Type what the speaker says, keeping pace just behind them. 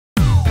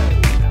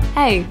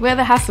Hey, we're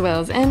the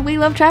Hassalls and we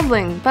love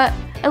travelling, but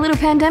a little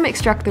pandemic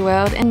struck the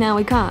world and now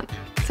we can't.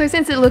 So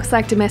since it looks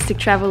like domestic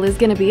travel is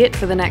going to be it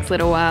for the next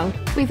little while,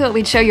 we thought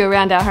we'd show you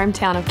around our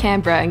hometown of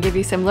Canberra and give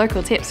you some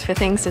local tips for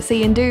things to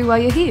see and do while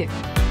you're here.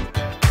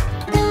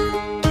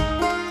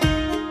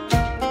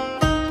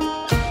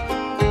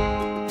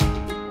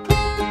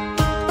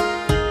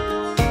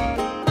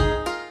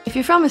 If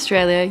you're from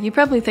Australia, you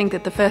probably think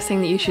that the first thing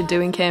that you should do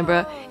in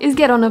Canberra is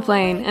get on a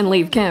plane and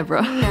leave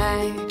Canberra.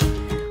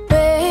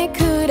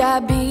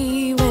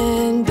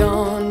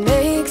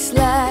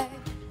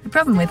 The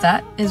problem with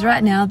that is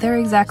right now there are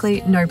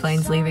exactly no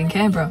planes leaving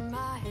Canberra.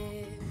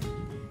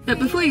 But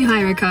before you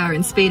hire a car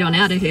and speed on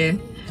out of here,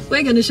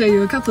 we're going to show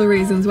you a couple of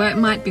reasons why it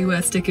might be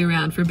worth sticking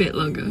around for a bit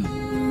longer.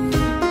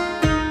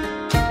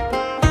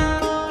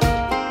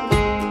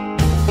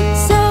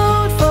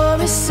 Sold for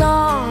a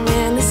song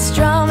and the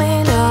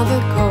strumming of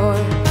a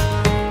chord.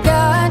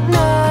 Got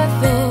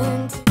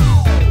nothing to...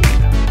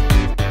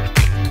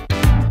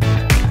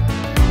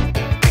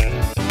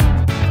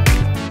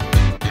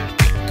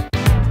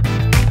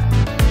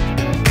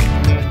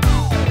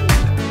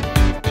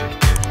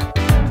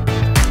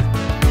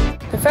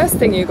 The first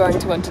thing you're going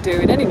to want to do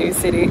in any new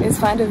city is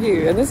find a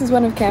view, and this is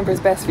one of Canberra's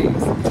best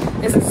views.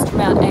 This is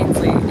Mount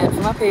Ainslie, and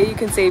from up here you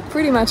can see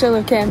pretty much all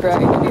of Canberra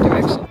in any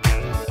direction.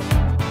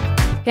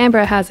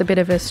 Canberra has a bit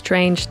of a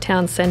strange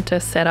town centre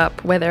set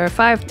up where there are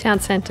 5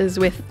 town centres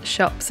with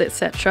shops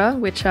etc,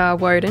 which are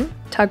Woden,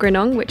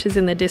 Tuggeranong, which is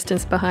in the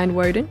distance behind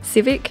Woden,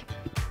 Civic,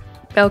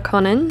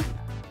 Belconnen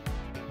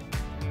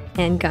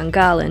and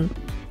Gungahlin.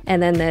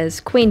 And then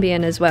there's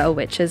Queanbeyan as well,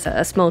 which is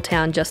a small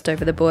town just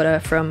over the border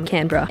from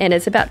Canberra. And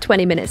it's about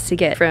 20 minutes to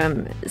get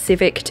from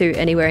Civic to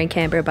anywhere in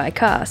Canberra by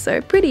car,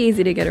 so pretty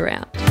easy to get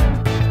around.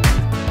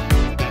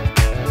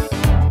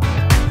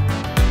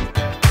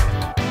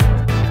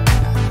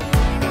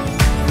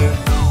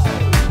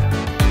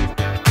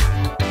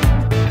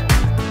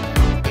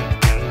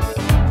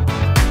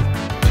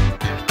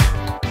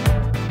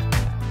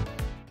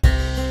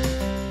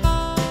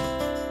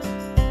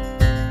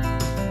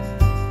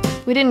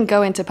 We didn't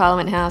go into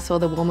Parliament House or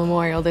the War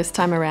Memorial this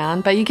time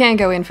around, but you can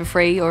go in for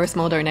free or a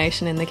small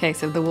donation in the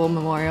case of the War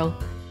Memorial.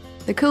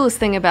 The coolest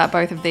thing about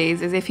both of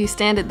these is if you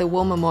stand at the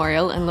War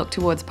Memorial and look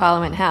towards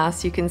Parliament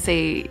House, you can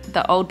see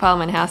the old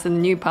Parliament House and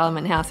the new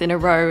Parliament House in a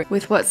row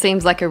with what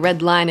seems like a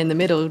red line in the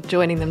middle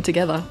joining them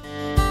together.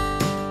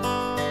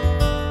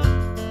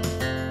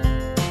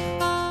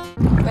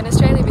 When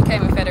Australia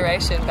became a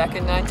federation back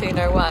in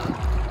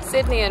 1901,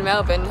 Sydney and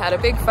Melbourne had a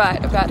big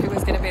fight about who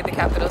was going to be the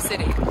capital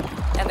city.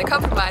 And the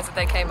compromise that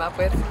they came up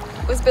with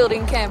was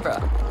building Canberra.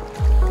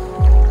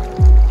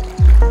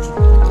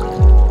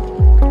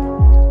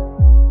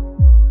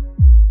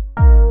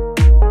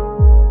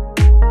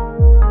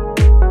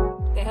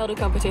 They held a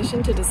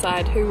competition to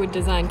decide who would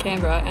design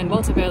Canberra, and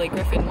Walter Burley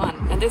Griffin won.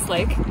 And this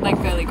lake, Lake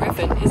Burley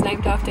Griffin, is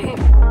named after him.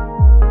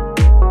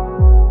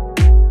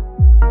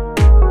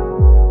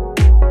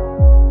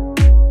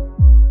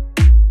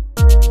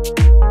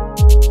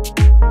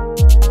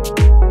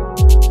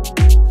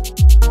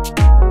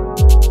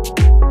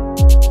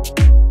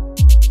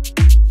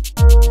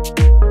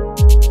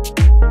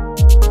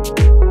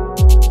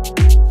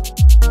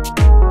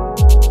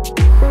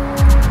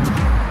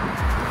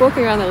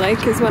 Walking around the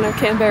lake is one of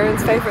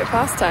Canberrans' favourite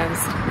pastimes,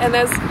 and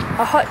there's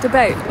a hot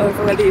debate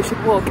over whether you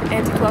should walk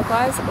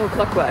anti-clockwise or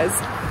clockwise.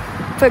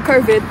 For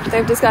COVID,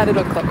 they've decided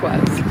on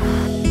clockwise.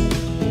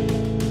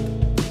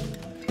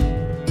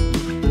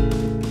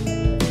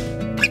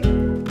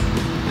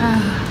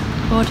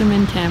 Autumn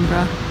in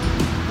Canberra.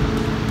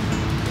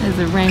 There's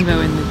a rainbow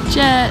in the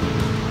jet,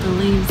 the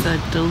leaves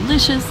are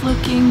delicious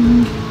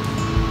looking.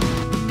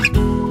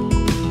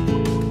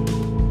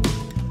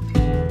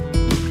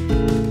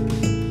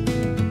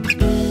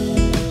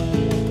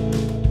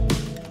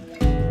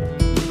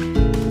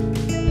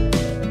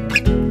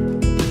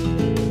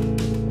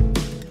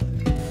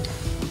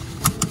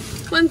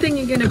 One thing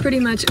you're going to pretty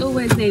much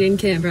always need in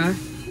Canberra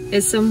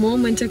is some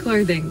warm winter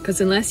clothing,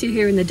 because unless you're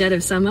here in the dead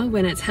of summer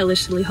when it's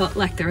hellishly hot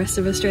like the rest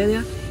of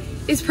Australia,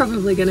 it's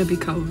probably going to be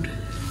cold.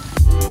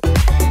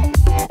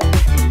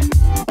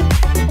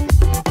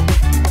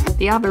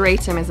 The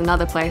Arboretum is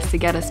another place to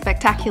get a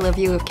spectacular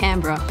view of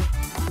Canberra.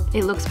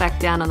 It looks back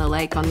down on the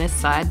lake on this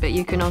side, but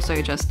you can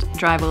also just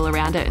drive all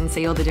around it and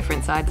see all the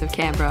different sides of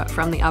Canberra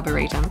from the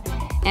Arboretum.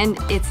 And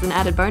it's an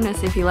added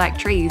bonus if you like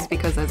trees,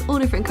 because there's all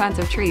different kinds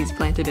of trees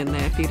planted in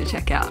there for you to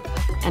check out.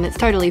 And it's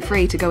totally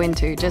free to go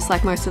into, just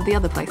like most of the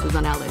other places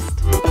on our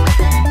list.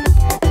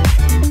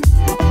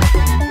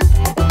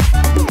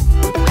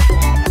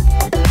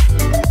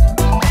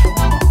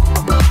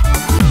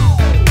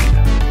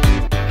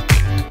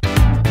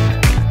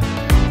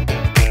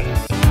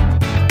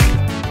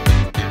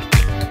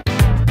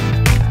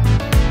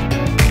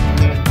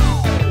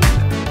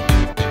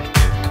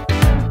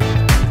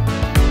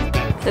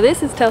 So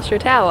this is Telstra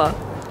Tower,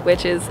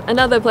 which is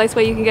another place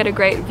where you can get a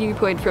great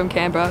viewpoint from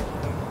Canberra,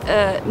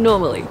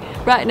 normally.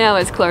 Right now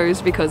it's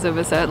closed because of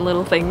a certain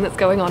little thing that's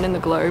going on in the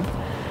globe.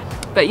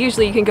 But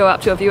usually you can go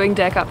up to a viewing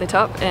deck up the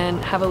top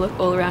and have a look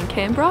all around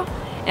Canberra.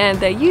 And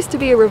there used to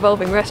be a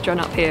revolving restaurant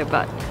up here,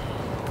 but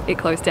it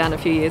closed down a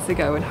few years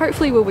ago and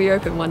hopefully will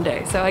reopen one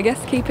day. So I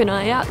guess keep an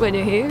eye out when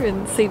you're here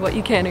and see what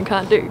you can and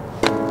can't do.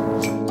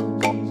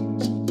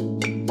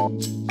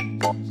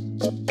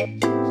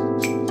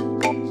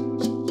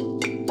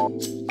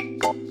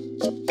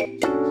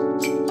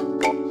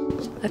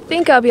 I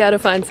think I'll be able to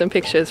find some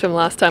pictures from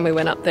last time we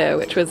went up there,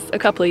 which was a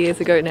couple of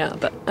years ago now,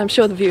 but I'm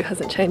sure the view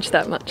hasn't changed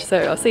that much, so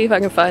I'll see if I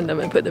can find them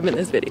and put them in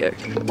this video.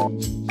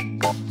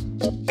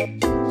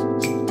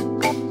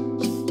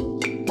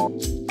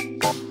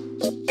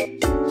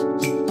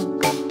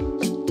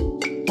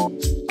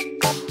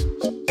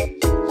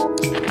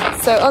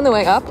 So on the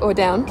way up or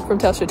down from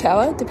Telstra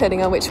Tower,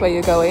 depending on which way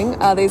you're going,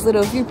 are these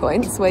little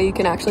viewpoints where you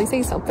can actually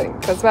see something.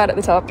 Because right at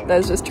the top,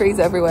 there's just trees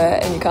everywhere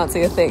and you can't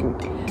see a thing.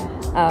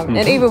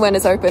 And even when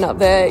it's open up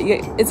there,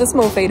 it's a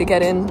small fee to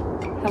get in.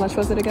 How much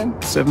was it again?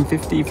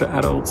 $7.50 for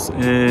adults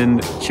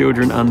and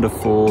children under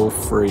 4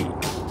 free.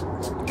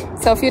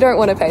 So if you don't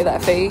want to pay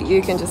that fee,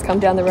 you can just come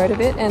down the road a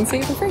bit and see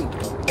it for free.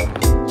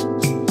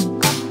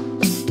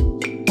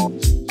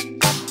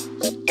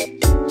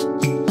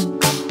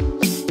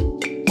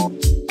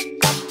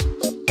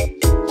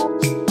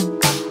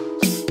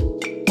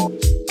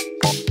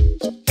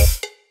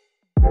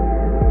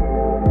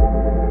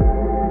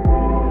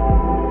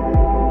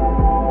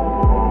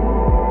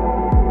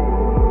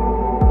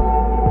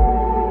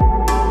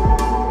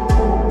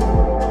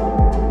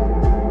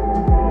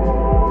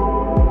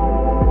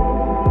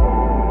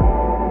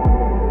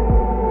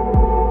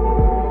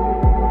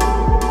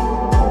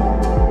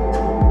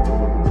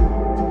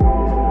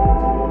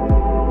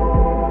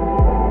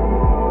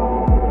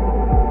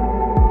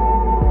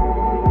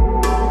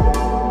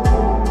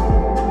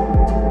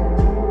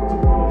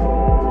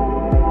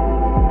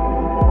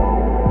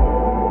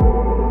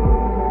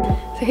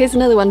 So here's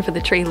another one for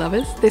the tree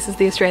lovers. This is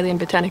the Australian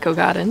Botanic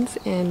Gardens,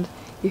 and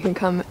you can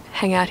come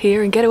hang out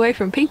here and get away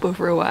from people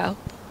for a while.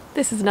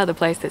 This is another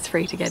place that's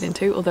free to get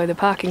into, although the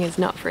parking is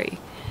not free.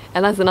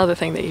 And that's another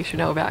thing that you should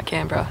know about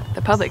Canberra.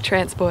 The public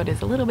transport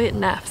is a little bit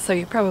naff, so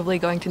you're probably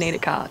going to need a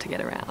car to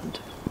get around.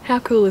 How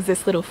cool is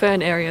this little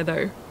fern area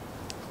though?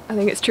 I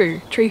think it's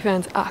true, tree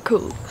ferns are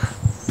cool.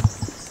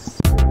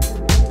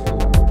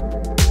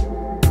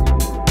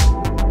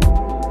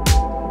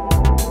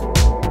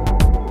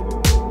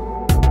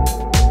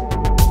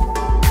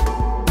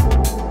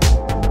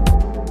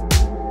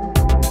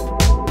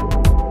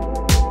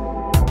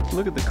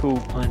 Look at the cool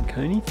pine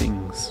coney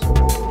things.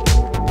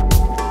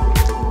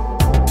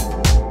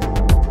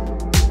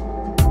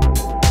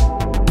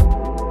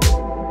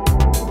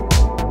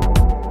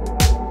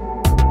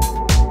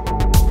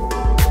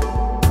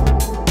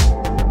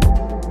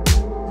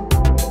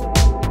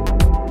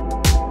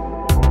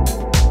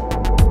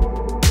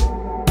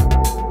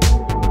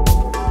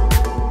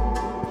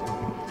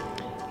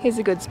 Here's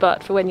a good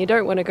spot for when you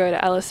don't want to go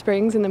to Alice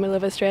Springs in the middle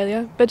of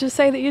Australia, but just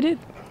say that you did.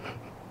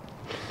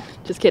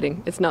 Just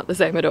kidding, it's not the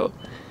same at all.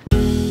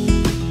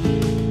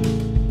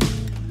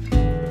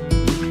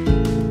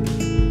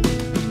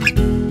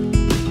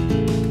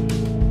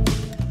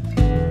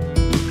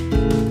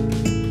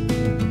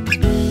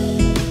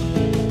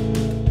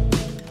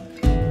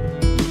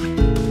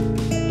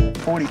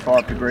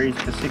 Degrees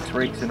for 6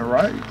 weeks in a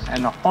row,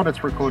 and the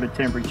hottest recorded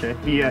temperature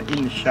here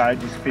in the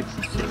shade was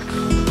 56.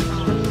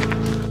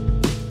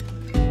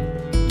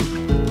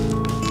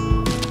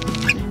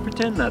 You can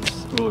pretend that's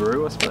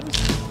Uluru, I suppose.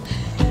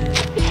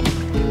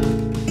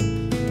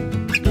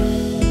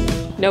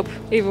 Nope,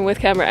 even with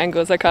camera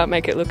angles I can't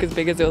make it look as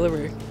big as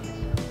Uluru.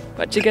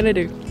 What you gonna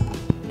do?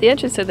 The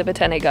entrance to the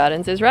Botanic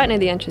Gardens is right near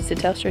the entrance to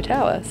Telstra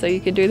Tower, so you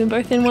can do them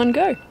both in one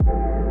go.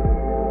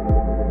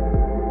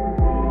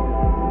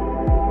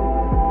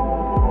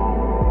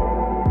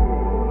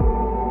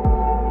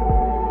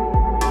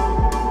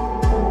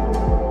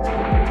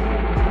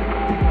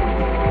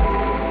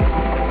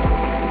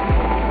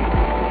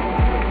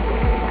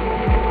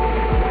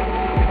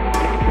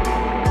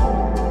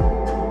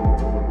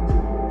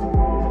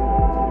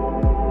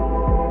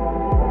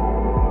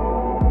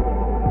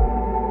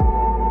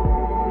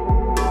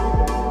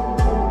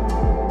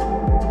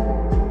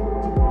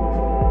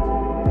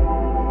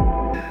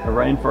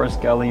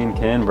 Rainforest Gully in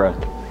Canberra.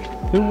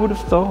 Who would have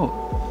thought?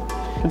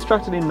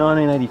 Constructed in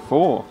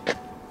 1984.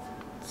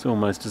 It's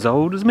almost as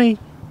old as me.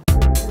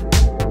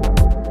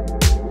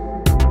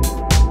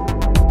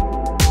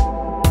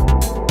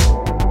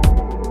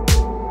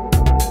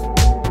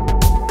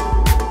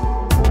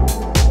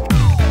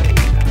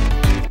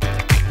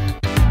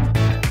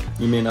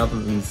 You mean other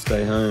than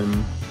stay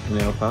home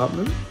in our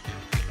apartment?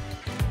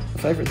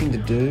 Favourite thing to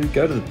do?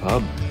 Go to the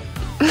pub.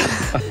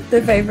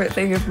 The favourite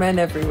thing of men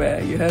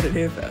everywhere, you heard it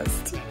here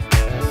first.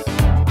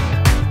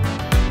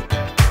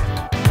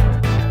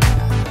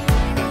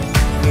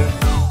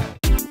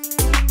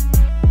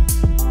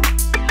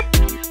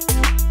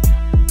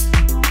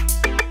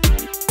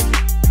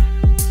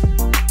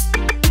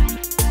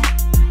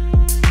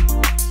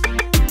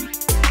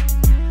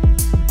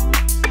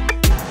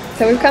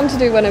 So we've come to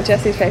do one of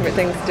Jesse's favourite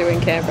things to do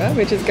in Canberra,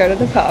 which is go to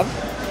the pub.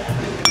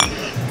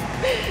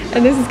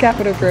 And this is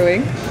Capital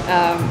Brewing,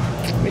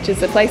 which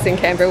is a place in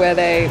Canberra where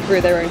they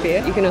brew their own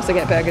beer. You can also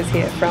get burgers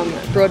here from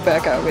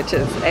Brodburger, which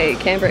is a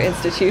Canberra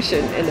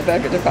institution in the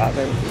burger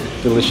department.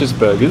 Delicious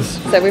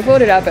burgers. So we've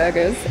ordered our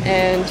burgers,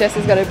 and Jess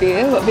has got a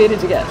beer. What beer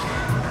did you get?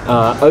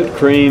 Oat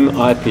Cream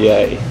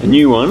IPA. A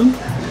new one,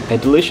 a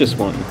delicious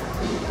one.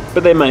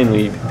 But they're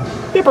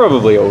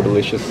probably all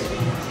delicious.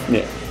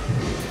 Yeah.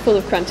 Full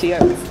of crunchy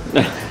oats.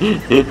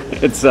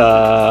 It's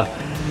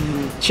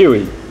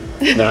chewy.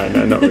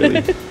 No, not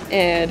really.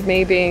 And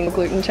me being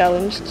gluten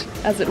challenged,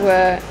 as it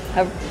were,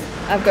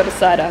 I've got a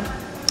cider.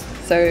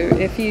 So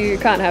if you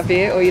can't have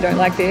beer or you don't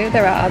like beer,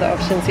 there are other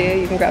options here.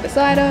 You can grab a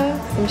cider,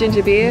 some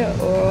ginger beer,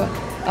 or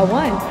a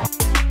wine.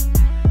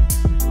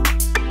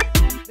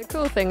 The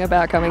cool thing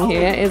about coming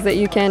here is that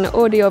you can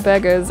order your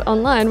burgers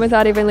online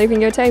without even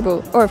leaving your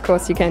table. Or of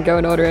course you can go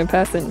and order in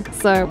person.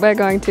 So we're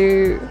going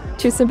to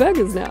choose some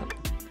burgers now.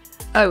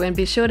 Oh, and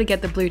be sure to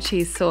get the blue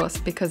cheese sauce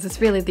because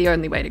it's really the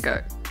only way to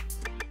go.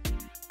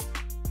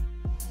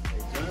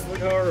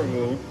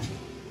 Horrible.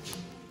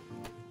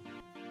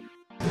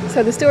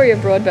 So the story of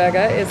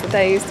Brodburger is that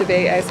they used to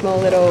be a small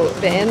little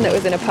van that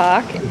was in a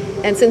park,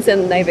 and since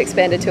then they've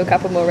expanded to a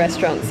couple more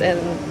restaurants, and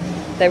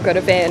they've got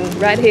a van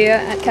right here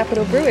at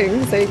Capital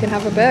Brewing, so you can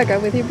have a burger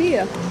with your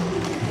beer.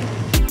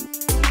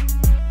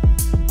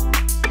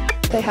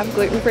 They have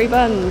gluten-free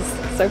buns,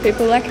 so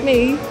people like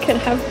me can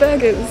have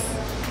burgers.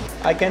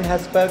 I can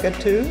have burger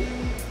too.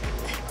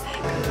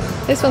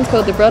 This one's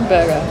called the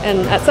Brodburger, and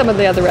at some of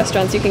the other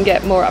restaurants you can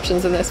get more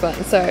options than this one,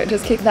 so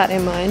just keep that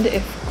in mind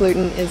if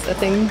gluten is a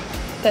thing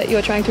that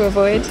you're trying to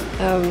avoid.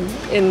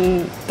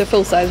 In the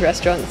full-size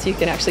restaurants you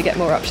can actually get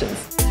more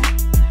options.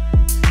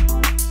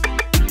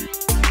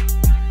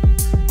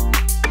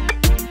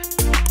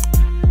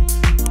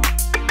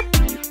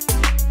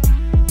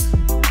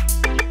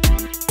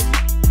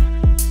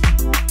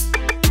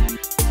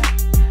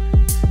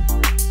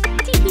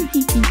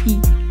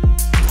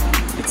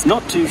 It's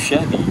not too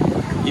shabby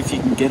if you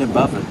can get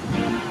above it.